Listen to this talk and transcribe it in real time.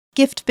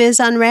Gift Biz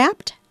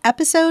Unwrapped,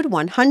 episode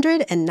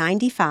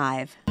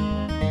 195.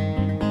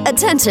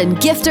 Attention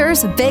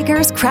gifters,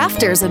 bakers,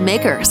 crafters, and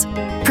makers.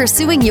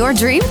 Pursuing your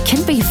dream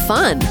can be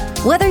fun.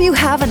 Whether you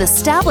have an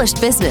established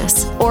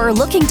business or are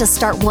looking to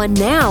start one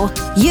now,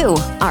 you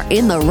are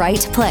in the right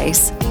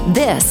place.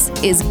 This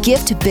is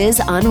Gift Biz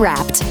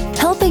Unwrapped,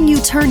 helping you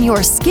turn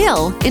your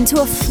skill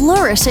into a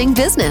flourishing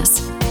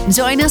business.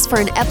 Join us for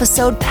an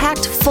episode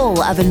packed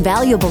full of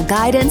invaluable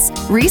guidance,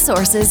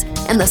 resources,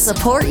 and the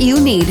support you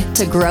need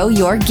to grow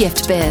your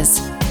gift biz.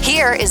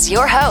 Here is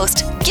your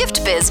host,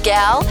 Gift Biz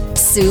gal,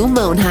 Sue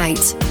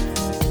Monheit.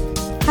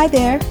 Hi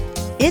there,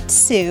 it's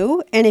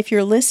Sue, and if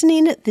you're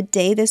listening the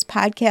day this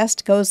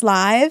podcast goes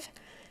live,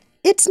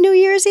 it's New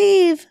Year's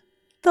Eve,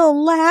 the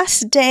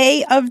last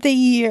day of the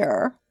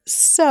year.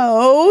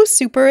 So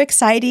super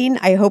exciting.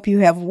 I hope you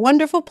have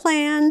wonderful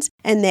plans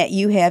and that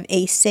you have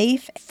a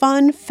safe,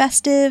 fun,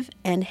 festive,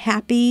 and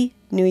happy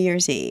New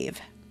Year's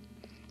Eve.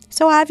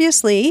 So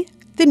obviously,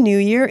 the new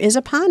year is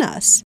upon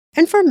us.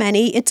 And for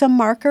many, it's a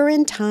marker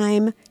in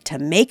time to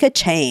make a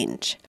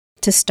change,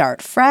 to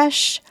start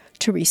fresh,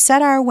 to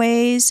reset our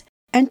ways,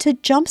 and to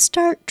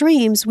jumpstart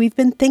dreams we've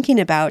been thinking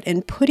about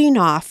and putting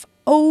off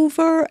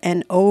over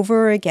and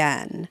over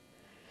again.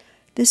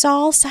 This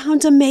all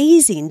sounds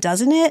amazing,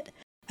 doesn't it?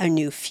 A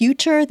new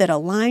future that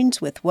aligns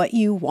with what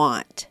you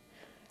want.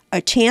 A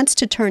chance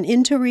to turn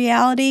into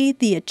reality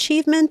the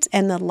achievements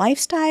and the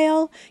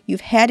lifestyle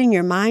you've had in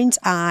your mind's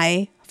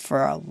eye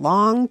for a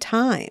long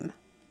time.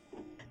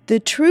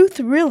 The truth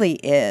really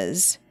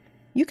is,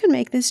 you can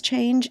make this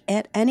change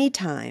at any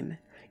time,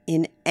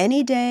 in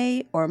any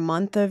day or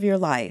month of your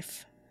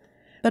life.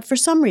 But for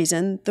some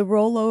reason, the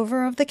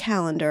rollover of the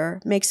calendar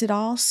makes it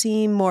all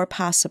seem more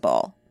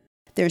possible.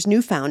 There's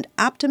newfound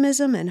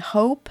optimism and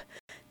hope.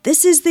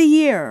 This is the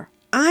year.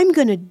 I'm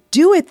going to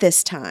do it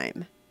this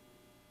time.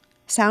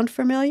 Sound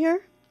familiar?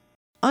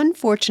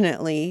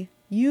 Unfortunately,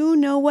 you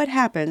know what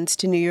happens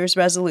to New Year's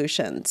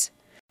resolutions.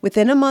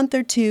 Within a month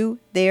or two,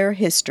 they're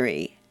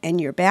history,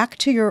 and you're back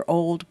to your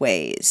old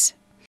ways.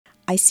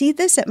 I see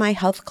this at my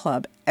health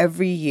club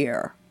every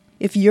year.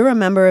 If you're a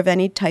member of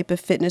any type of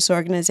fitness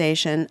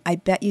organization, I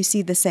bet you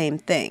see the same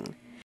thing.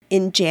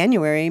 In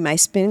January, my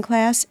spin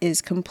class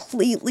is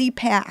completely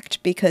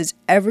packed because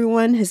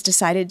everyone has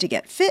decided to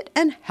get fit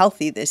and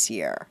healthy this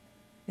year.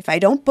 If I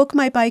don't book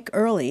my bike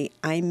early,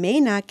 I may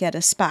not get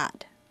a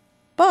spot.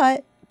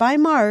 But by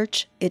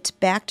March, it's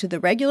back to the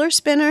regular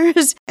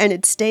spinners, and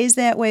it stays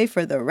that way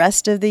for the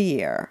rest of the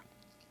year.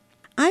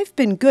 I've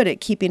been good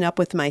at keeping up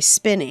with my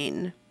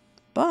spinning,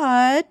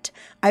 but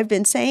I've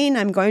been saying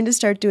I'm going to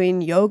start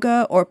doing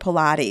yoga or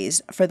Pilates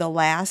for the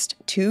last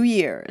 2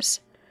 years.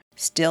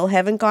 Still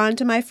haven't gone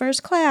to my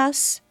first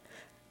class,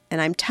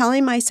 and I'm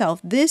telling myself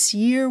this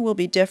year will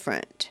be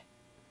different.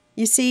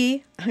 You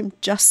see, I'm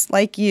just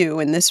like you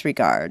in this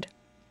regard.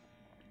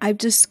 I've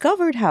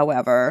discovered,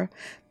 however,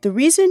 the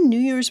reason New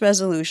Year's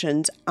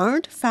resolutions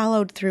aren't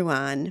followed through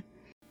on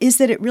is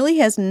that it really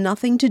has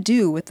nothing to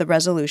do with the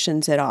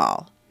resolutions at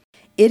all.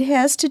 It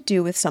has to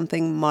do with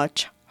something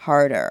much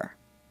harder.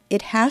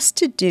 It has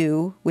to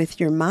do with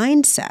your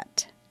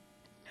mindset.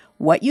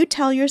 What you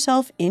tell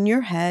yourself in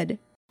your head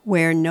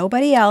where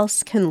nobody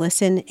else can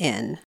listen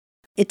in.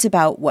 It's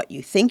about what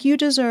you think you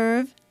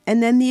deserve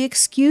and then the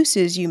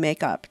excuses you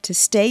make up to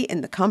stay in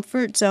the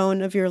comfort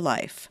zone of your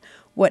life,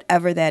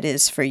 whatever that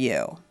is for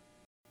you.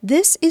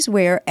 This is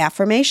where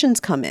affirmations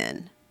come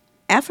in.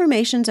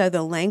 Affirmations are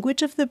the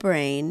language of the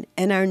brain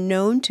and are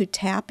known to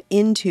tap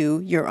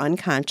into your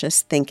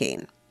unconscious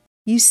thinking.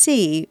 You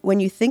see, when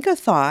you think a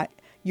thought,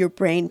 your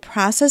brain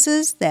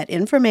processes that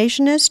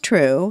information as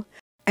true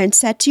and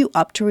sets you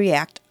up to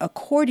react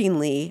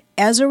accordingly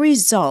as a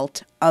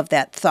result of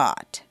that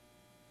thought.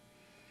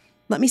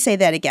 Let me say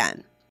that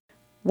again.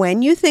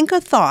 When you think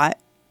a thought,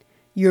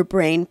 your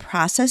brain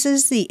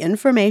processes the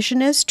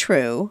information as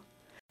true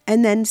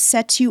and then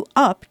sets you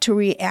up to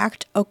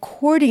react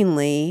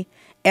accordingly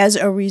as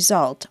a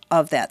result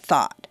of that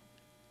thought.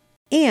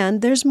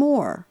 And there's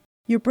more.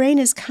 Your brain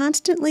is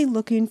constantly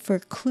looking for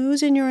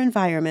clues in your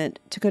environment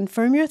to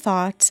confirm your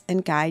thoughts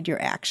and guide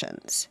your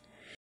actions.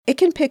 It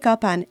can pick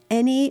up on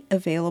any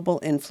available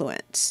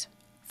influence.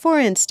 For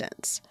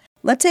instance,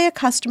 let's say a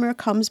customer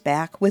comes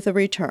back with a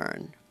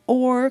return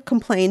or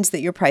complains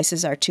that your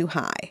prices are too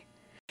high.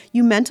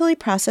 You mentally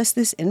process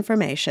this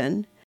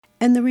information,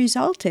 and the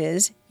result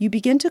is you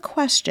begin to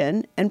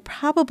question and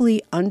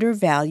probably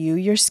undervalue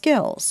your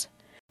skills.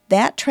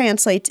 That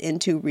translates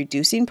into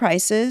reducing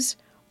prices,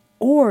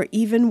 or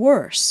even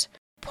worse,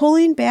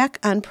 pulling back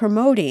on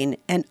promoting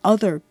and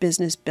other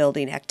business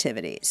building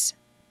activities.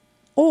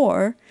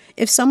 Or,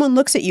 if someone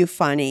looks at you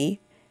funny,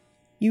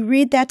 you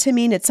read that to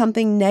mean it's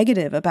something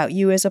negative about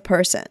you as a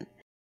person,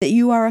 that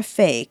you are a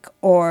fake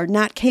or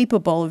not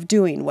capable of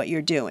doing what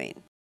you're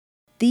doing.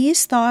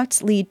 These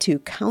thoughts lead to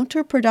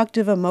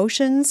counterproductive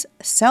emotions,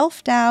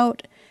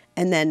 self-doubt,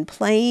 and then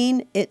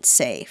playing it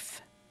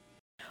safe.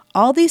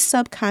 All these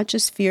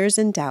subconscious fears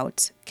and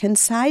doubts can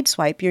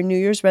sideswipe your New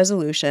Year's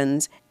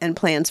resolutions and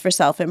plans for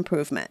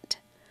self-improvement.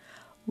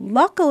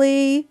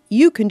 Luckily,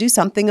 you can do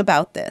something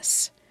about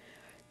this.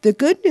 The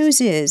good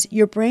news is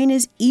your brain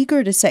is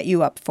eager to set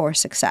you up for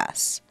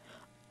success.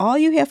 All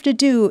you have to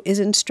do is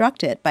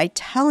instruct it by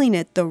telling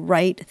it the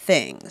right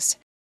things.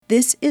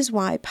 This is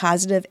why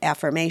positive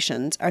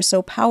affirmations are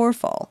so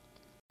powerful.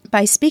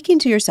 By speaking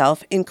to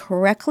yourself in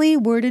correctly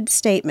worded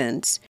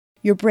statements,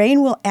 your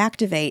brain will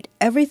activate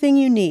everything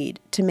you need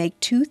to make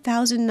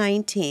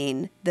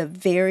 2019 the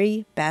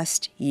very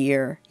best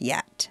year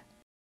yet.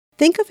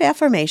 Think of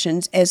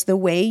affirmations as the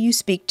way you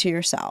speak to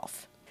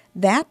yourself.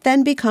 That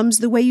then becomes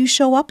the way you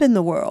show up in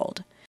the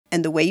world,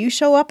 and the way you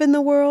show up in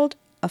the world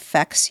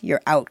affects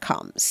your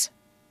outcomes.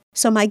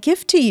 So my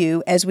gift to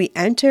you as we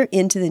enter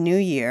into the new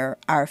year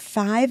are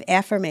 5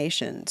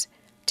 affirmations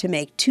to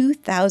make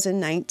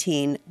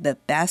 2019 the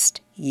best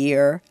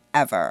year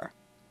ever.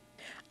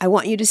 I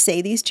want you to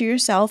say these to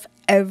yourself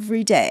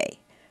every day.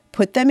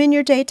 Put them in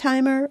your day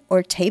timer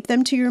or tape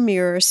them to your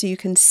mirror so you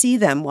can see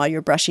them while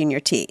you're brushing your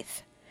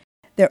teeth.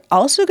 They're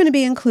also going to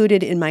be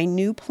included in my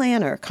new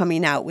planner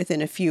coming out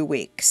within a few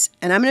weeks,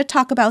 and I'm going to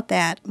talk about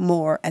that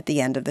more at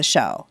the end of the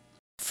show.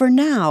 For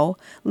now,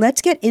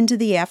 let's get into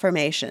the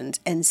affirmations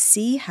and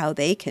see how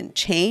they can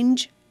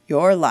change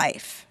your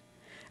life.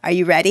 Are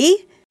you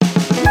ready?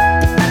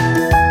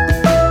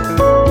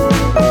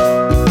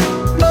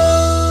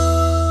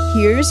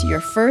 Here's your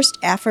first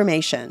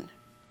affirmation.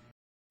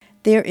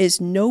 There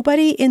is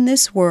nobody in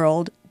this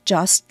world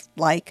just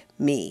like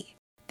me.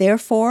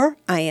 Therefore,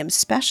 I am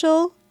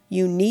special,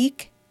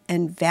 unique,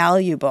 and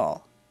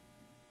valuable.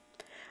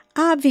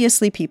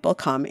 Obviously, people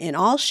come in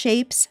all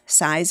shapes,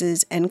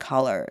 sizes, and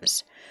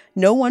colors.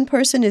 No one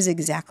person is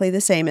exactly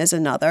the same as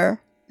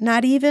another,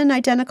 not even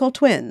identical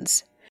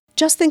twins.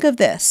 Just think of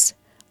this.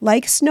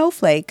 Like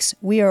snowflakes,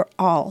 we are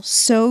all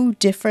so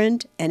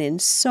different and in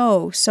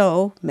so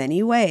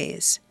many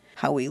ways.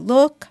 How we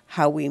look,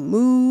 how we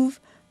move,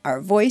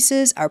 our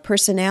voices, our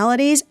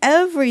personalities,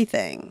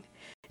 everything.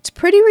 It's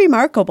pretty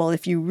remarkable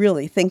if you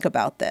really think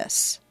about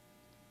this.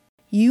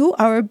 You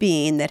are a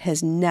being that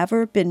has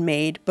never been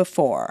made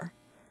before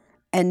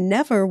and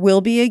never will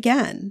be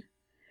again.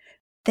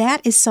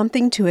 That is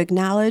something to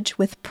acknowledge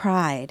with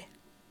pride.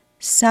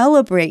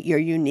 Celebrate your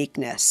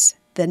uniqueness,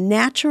 the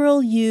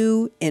natural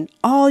you in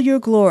all your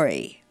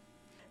glory.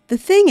 The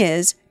thing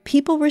is,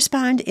 people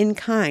respond in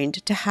kind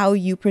to how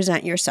you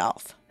present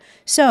yourself.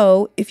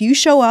 So, if you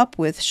show up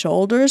with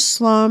shoulders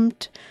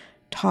slumped,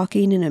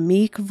 talking in a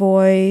meek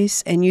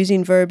voice, and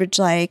using verbiage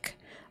like,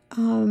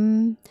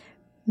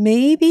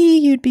 maybe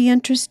you'd be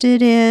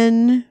interested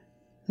in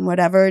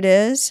whatever it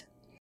is,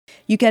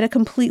 you get a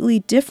completely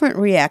different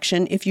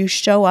reaction if you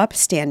show up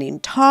standing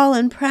tall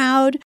and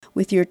proud,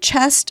 with your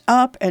chest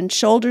up and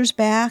shoulders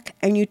back,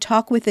 and you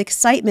talk with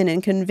excitement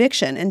and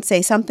conviction and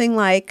say something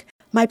like,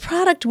 my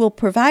product will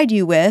provide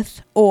you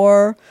with,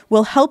 or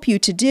will help you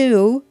to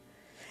do,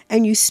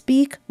 and you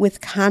speak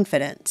with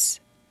confidence.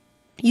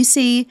 You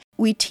see,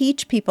 we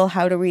teach people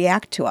how to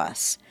react to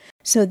us.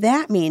 So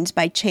that means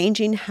by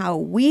changing how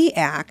we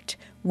act,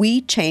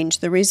 we change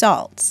the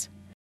results.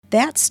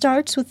 That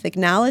starts with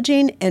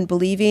acknowledging and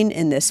believing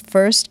in this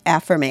first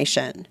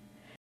affirmation.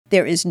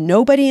 There is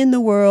nobody in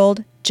the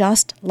world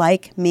just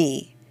like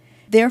me.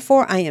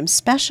 Therefore, I am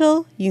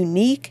special,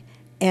 unique,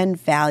 and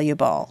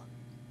valuable.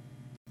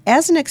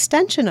 As an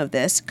extension of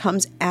this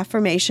comes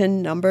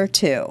affirmation number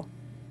 2.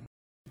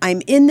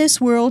 I'm in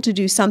this world to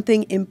do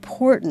something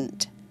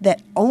important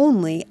that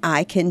only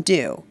I can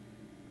do.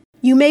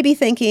 You may be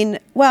thinking,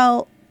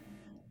 well,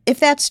 if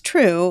that's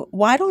true,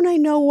 why don't I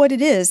know what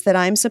it is that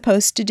I'm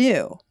supposed to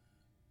do?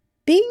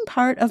 Being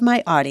part of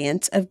my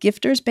audience of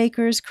gifters,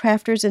 bakers,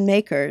 crafters, and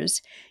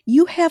makers,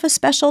 you have a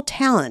special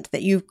talent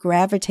that you've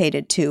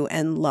gravitated to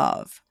and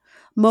love.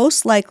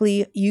 Most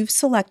likely, you've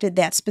selected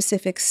that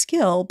specific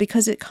skill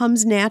because it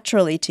comes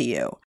naturally to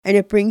you, and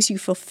it brings you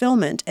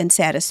fulfillment and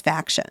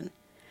satisfaction.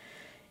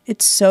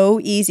 It's so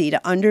easy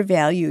to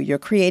undervalue your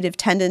creative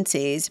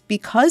tendencies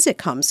because it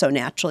comes so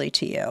naturally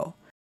to you.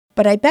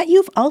 But I bet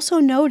you've also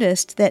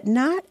noticed that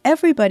not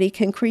everybody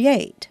can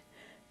create.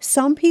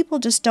 Some people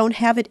just don't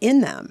have it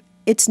in them.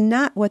 It's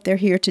not what they're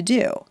here to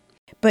do.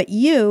 But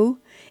you,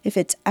 if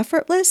it's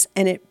effortless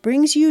and it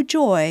brings you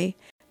joy,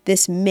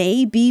 this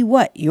may be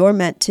what you're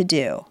meant to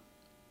do.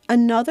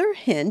 Another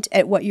hint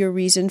at what your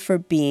reason for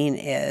being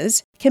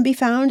is can be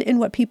found in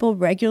what people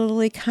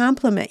regularly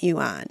compliment you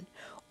on,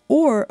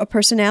 or a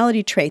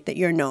personality trait that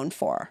you're known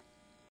for.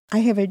 I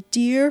have a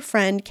dear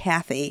friend,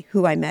 Kathy,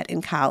 who I met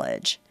in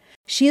college.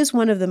 She is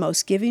one of the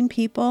most giving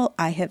people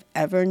I have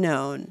ever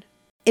known.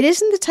 It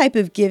isn't the type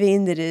of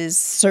giving that is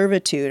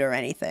servitude or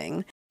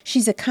anything.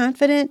 She's a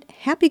confident,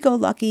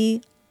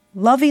 happy-go-lucky,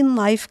 loving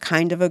life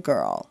kind of a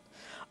girl.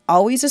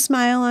 Always a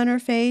smile on her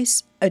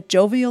face, a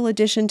jovial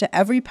addition to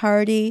every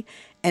party,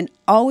 and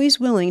always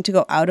willing to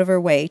go out of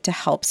her way to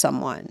help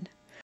someone.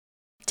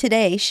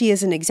 Today, she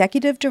is an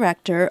executive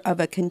director of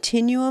a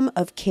Continuum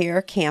of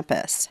Care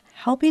campus,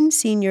 helping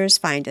seniors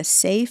find a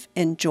safe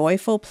and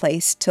joyful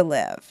place to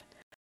live.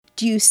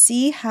 Do you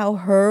see how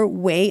her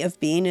way of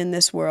being in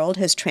this world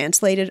has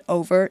translated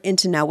over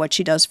into now what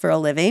she does for a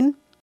living?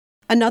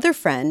 Another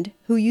friend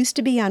who used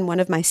to be on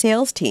one of my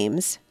sales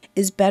teams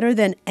is better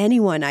than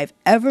anyone I've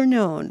ever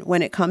known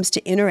when it comes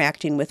to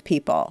interacting with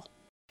people.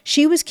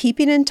 She was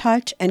keeping in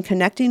touch and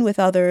connecting with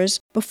others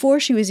before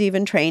she was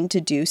even trained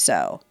to do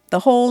so.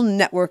 The whole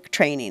network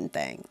training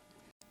thing.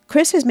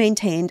 Chris has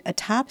maintained a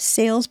top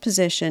sales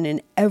position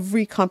in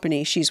every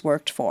company she's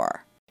worked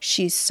for.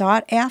 She's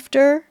sought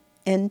after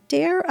and,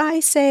 dare I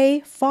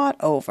say, fought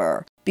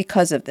over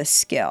because of this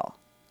skill.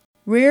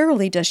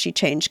 Rarely does she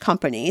change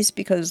companies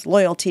because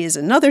loyalty is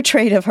another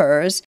trait of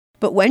hers,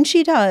 but when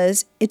she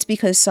does, it's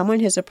because someone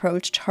has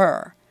approached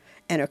her,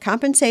 and her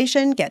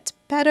compensation gets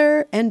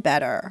better and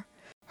better.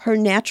 Her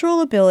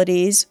natural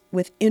abilities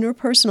with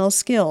interpersonal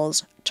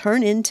skills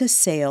turn into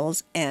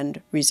sales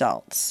and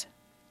results.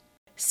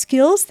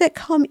 Skills that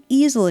come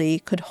easily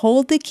could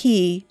hold the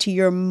key to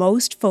your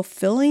most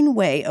fulfilling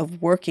way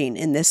of working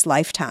in this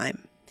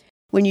lifetime.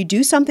 When you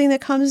do something that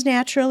comes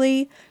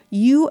naturally,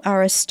 you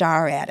are a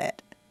star at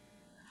it.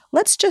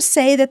 Let's just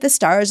say that the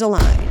stars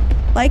align,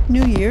 like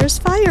New Year's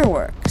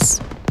fireworks.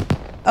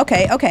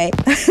 Okay,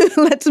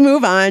 let's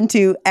move on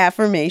to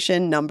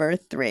affirmation number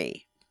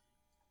 3.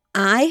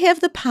 I have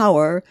the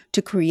power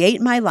to create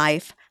my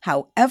life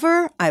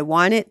however I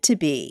want it to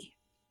be.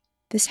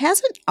 This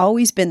hasn't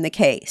always been the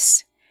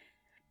case.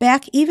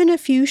 Back even a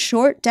few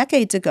short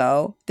decades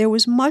ago, there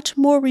was much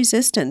more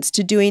resistance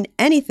to doing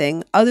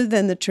anything other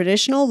than the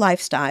traditional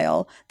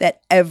lifestyle that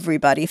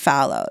everybody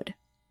followed.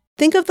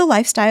 Think of the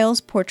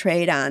lifestyles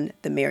portrayed on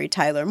The Mary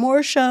Tyler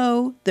Moore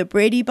Show, The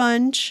Brady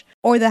Bunch,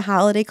 or the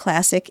holiday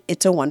classic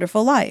It's a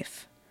Wonderful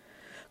Life.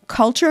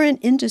 Culture and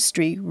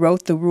industry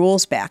wrote the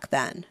rules back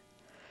then.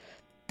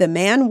 The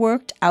man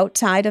worked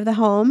outside of the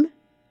home,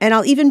 and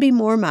I'll even be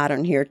more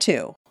modern here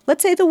too.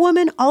 Let's say the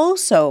woman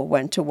also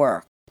went to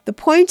work. The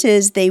point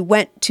is they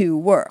went to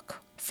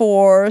work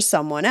for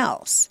someone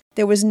else.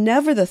 There was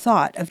never the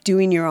thought of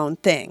doing your own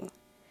thing.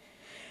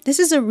 This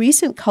is a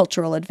recent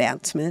cultural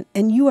advancement,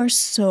 and you are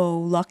so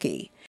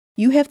lucky.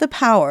 You have the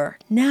power,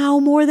 now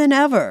more than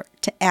ever,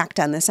 to act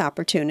on this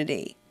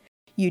opportunity.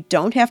 You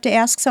don't have to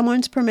ask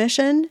someone's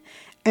permission,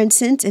 and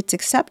since it's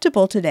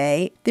acceptable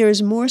today, there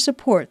is more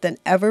support than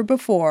ever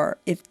before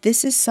if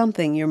this is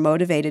something you're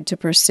motivated to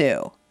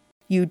pursue.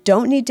 You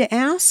don't need to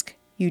ask,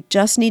 you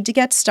just need to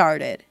get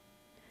started.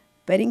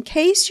 But in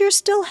case you're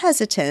still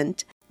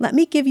hesitant, let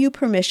me give you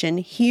permission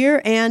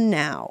here and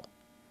now.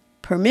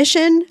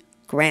 Permission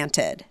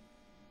granted.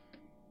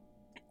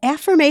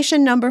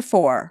 Affirmation number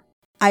 4.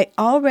 I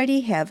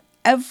already have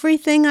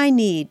everything I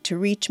need to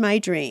reach my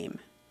dream.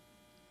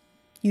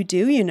 You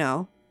do, you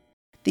know.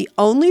 The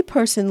only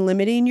person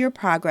limiting your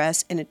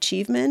progress and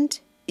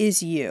achievement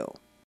is you.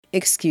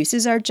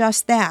 Excuses are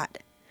just that.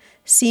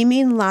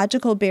 Seeming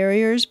logical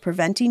barriers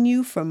preventing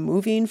you from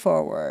moving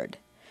forward.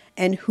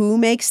 And who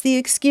makes the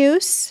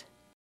excuse?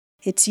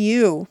 It's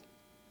you.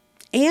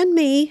 And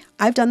me.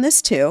 I've done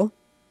this too.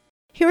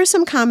 Here are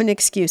some common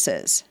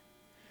excuses.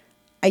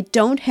 I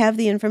don't have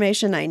the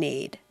information I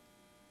need.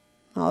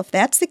 Well, if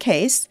that's the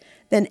case,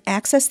 then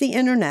access the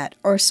internet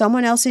or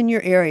someone else in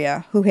your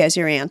area who has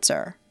your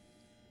answer.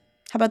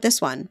 How about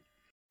this one?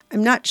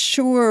 I'm not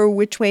sure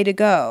which way to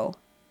go.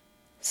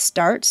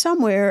 Start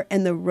somewhere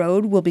and the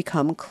road will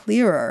become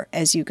clearer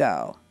as you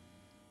go.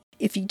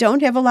 If you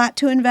don't have a lot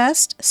to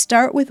invest,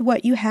 start with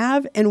what you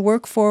have and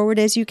work forward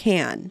as you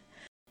can.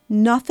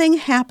 Nothing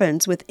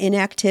happens with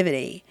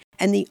inactivity,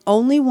 and the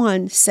only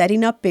one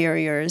setting up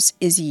barriers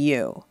is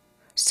you.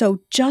 So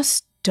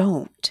just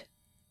don't.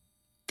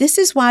 This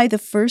is why the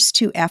first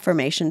 2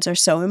 affirmations are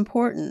so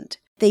important.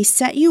 They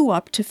set you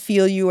up to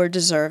feel you are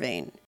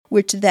deserving,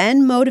 which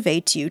then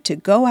motivates you to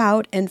go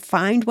out and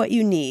find what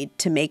you need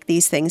to make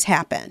these things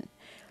happen.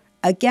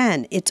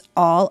 Again, it's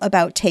all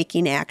about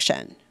taking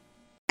action.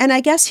 And I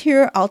guess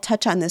here I'll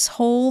touch on this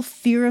whole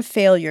fear of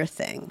failure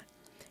thing.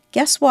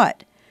 Guess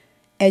what?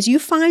 As you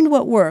find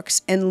what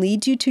works and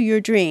leads you to your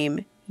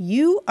dream,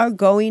 you are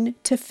going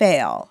to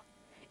fail.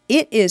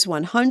 It is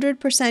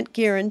 100%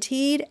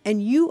 guaranteed,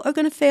 and you are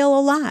going to fail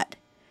a lot.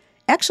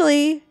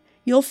 Actually,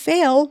 you'll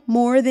fail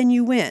more than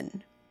you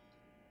win.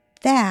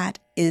 That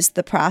is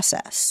the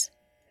process.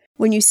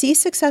 When you see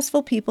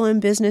successful people in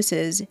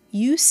businesses,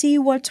 you see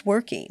what's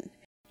working.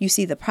 You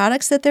see the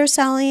products that they're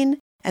selling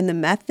and the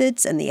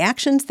methods and the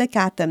actions that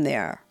got them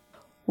there.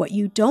 What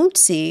you don't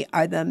see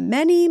are the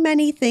many,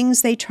 many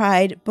things they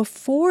tried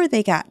before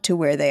they got to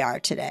where they are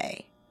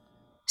today.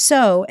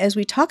 So, as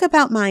we talk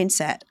about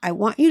mindset, I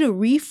want you to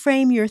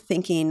reframe your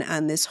thinking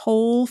on this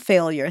whole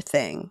failure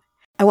thing.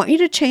 I want you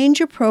to change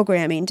your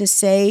programming to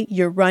say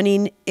you're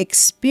running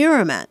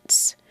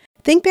experiments.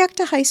 Think back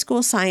to high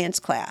school science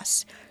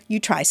class. You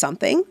try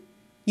something,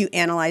 you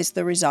analyze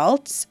the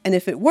results, and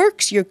if it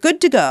works, you're good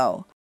to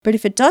go. But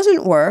if it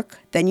doesn't work,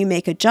 then you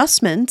make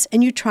adjustments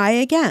and you try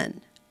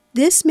again.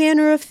 This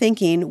manner of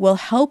thinking will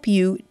help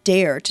you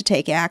dare to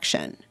take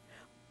action.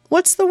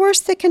 What's the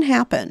worst that can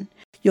happen?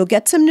 You'll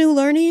get some new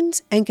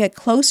learnings and get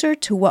closer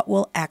to what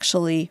will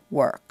actually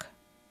work.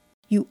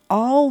 You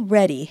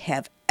already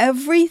have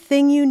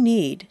everything you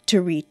need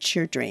to reach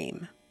your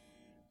dream.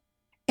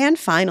 And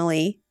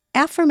finally,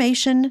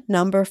 Affirmation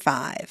number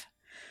 5.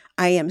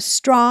 I am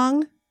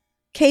strong,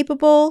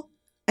 capable,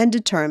 and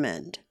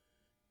determined.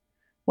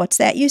 What's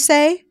that you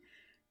say?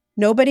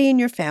 Nobody in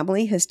your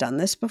family has done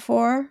this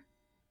before?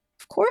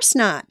 Of course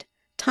not.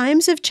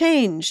 Times have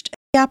changed.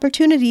 The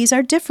opportunities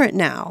are different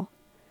now.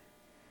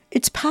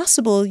 It's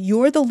possible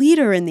you're the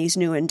leader in these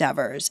new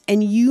endeavors,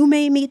 and you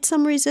may meet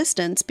some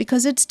resistance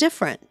because it's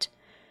different.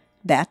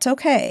 That's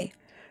okay.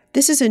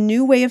 This is a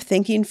new way of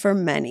thinking for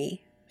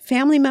many,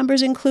 family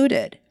members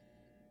included.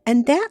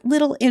 And that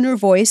little inner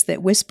voice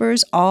that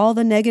whispers all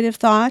the negative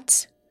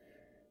thoughts,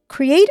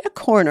 create a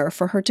corner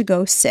for her to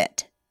go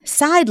sit.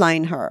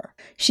 Sideline her.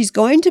 She's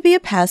going to be a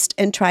pest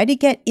and try to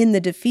get in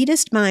the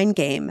defeatist mind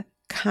game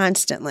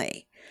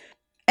constantly.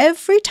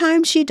 Every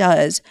time she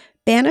does,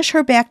 banish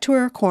her back to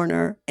her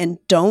corner and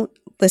don't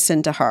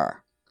listen to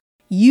her.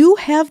 You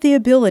have the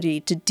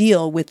ability to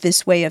deal with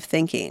this way of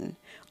thinking,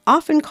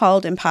 often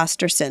called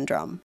imposter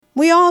syndrome.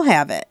 We all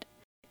have it.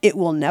 It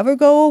will never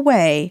go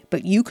away,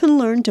 but you can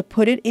learn to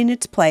put it in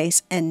its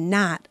place and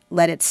not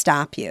let it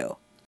stop you.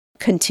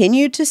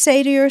 Continue to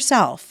say to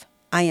yourself,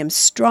 I am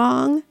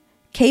strong,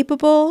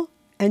 capable,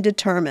 and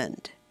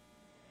determined.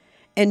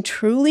 And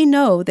truly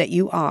know that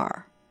you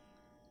are.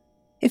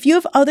 If you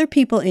have other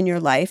people in your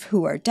life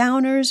who are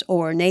downers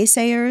or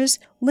naysayers,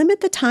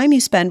 limit the time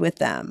you spend with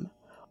them,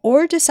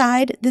 or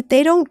decide that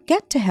they don't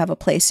get to have a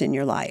place in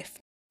your life.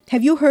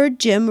 Have you heard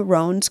Jim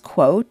Rohn's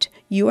quote,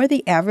 "You are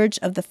the average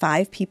of the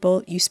 5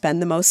 people you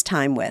spend the most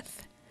time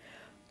with"?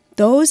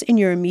 Those in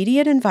your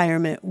immediate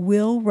environment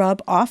will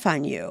rub off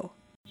on you.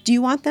 Do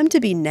you want them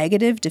to be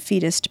negative,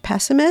 defeatist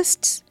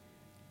pessimists,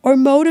 or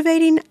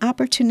motivating,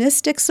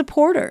 opportunistic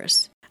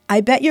supporters?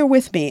 I bet you're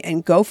with me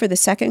and go for the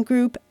second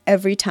group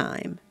every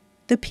time.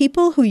 The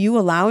people who you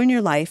allow in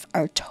your life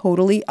are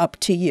totally up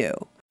to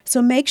you.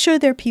 So make sure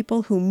they're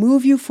people who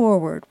move you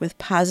forward with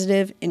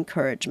positive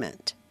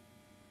encouragement.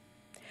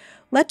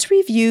 Let's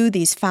review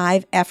these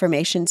 5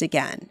 affirmations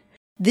again.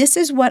 This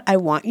is what I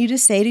want you to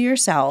say to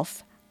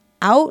yourself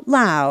out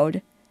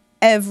loud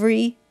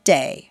every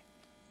day.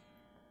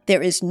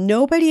 There is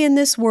nobody in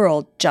this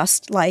world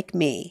just like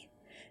me.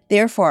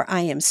 Therefore,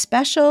 I am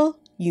special,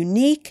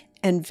 unique,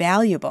 and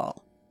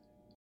valuable.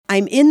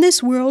 I'm in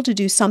this world to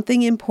do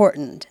something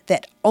important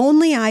that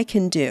only I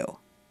can do.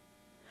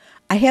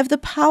 I have the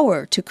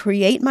power to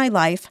create my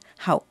life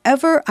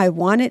however I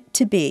want it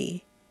to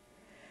be.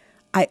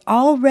 I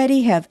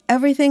already have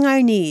everything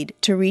I need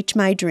to reach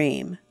my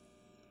dream.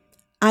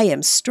 I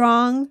am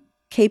strong,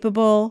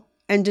 capable,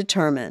 and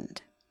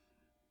determined.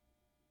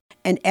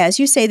 And as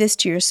you say this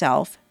to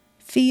yourself,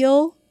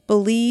 feel,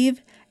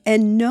 believe,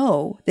 and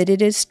know that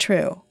it is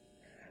true.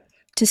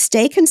 To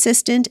stay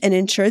consistent and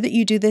ensure that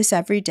you do this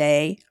every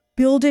day,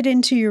 build it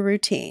into your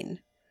routine.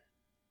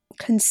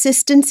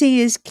 Consistency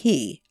is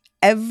key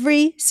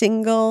every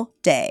single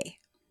day.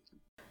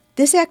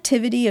 This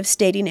activity of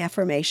stating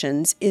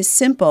affirmations is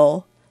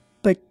simple,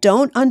 but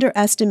don't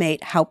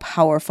underestimate how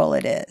powerful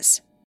it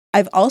is.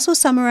 I've also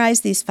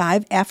summarized these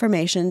 5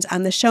 affirmations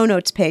on the show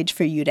notes page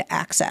for you to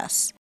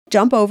access.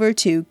 Jump over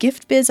to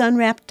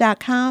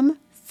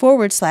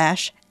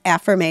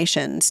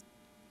giftbizunwrapped.com/affirmations.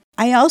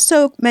 I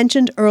also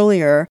mentioned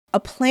earlier a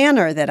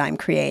planner that I'm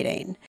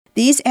creating.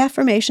 These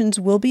affirmations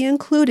will be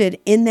included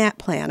in that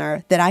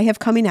planner that I have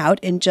coming out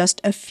in just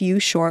a few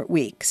short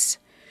weeks.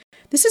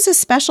 This is a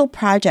special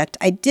project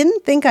I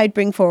didn't think I'd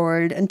bring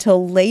forward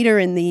until later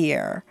in the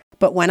year,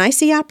 but when I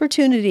see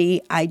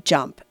opportunity, I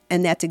jump,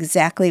 and that's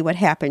exactly what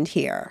happened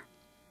here.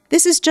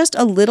 This is just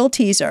a little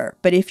teaser,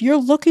 but if you're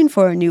looking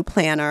for a new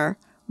planner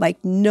like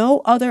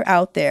no other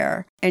out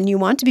there, and you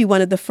want to be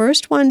one of the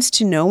first ones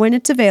to know when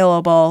it's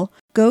available,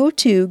 go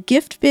to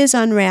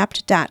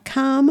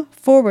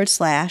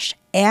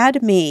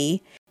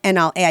giftbizunwrapped.com/add-me, and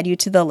I'll add you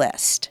to the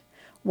list.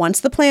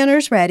 Once the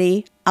planner's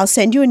ready, I'll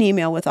send you an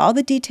email with all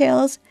the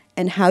details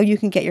and how you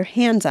can get your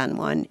hands on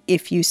one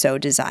if you so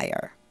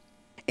desire.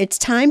 It's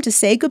time to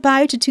say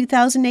goodbye to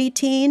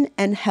 2018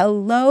 and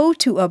hello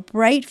to a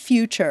bright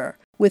future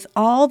with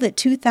all that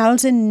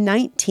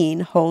 2019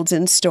 holds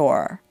in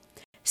store.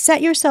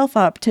 Set yourself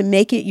up to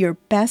make it your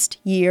best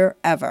year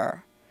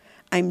ever.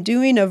 I'm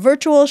doing a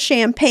virtual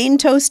champagne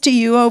toast to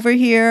you over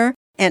here,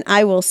 and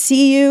I will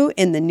see you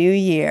in the new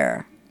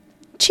year.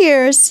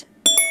 Cheers!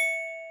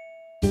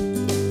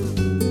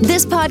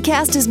 This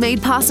podcast is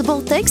made possible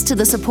thanks to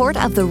the support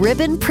of the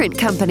Ribbon Print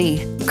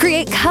Company.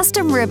 Create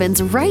custom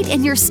ribbons right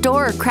in your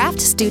store or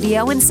craft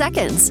studio in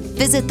seconds.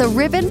 Visit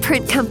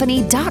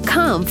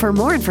theribbonprintcompany.com for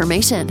more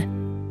information.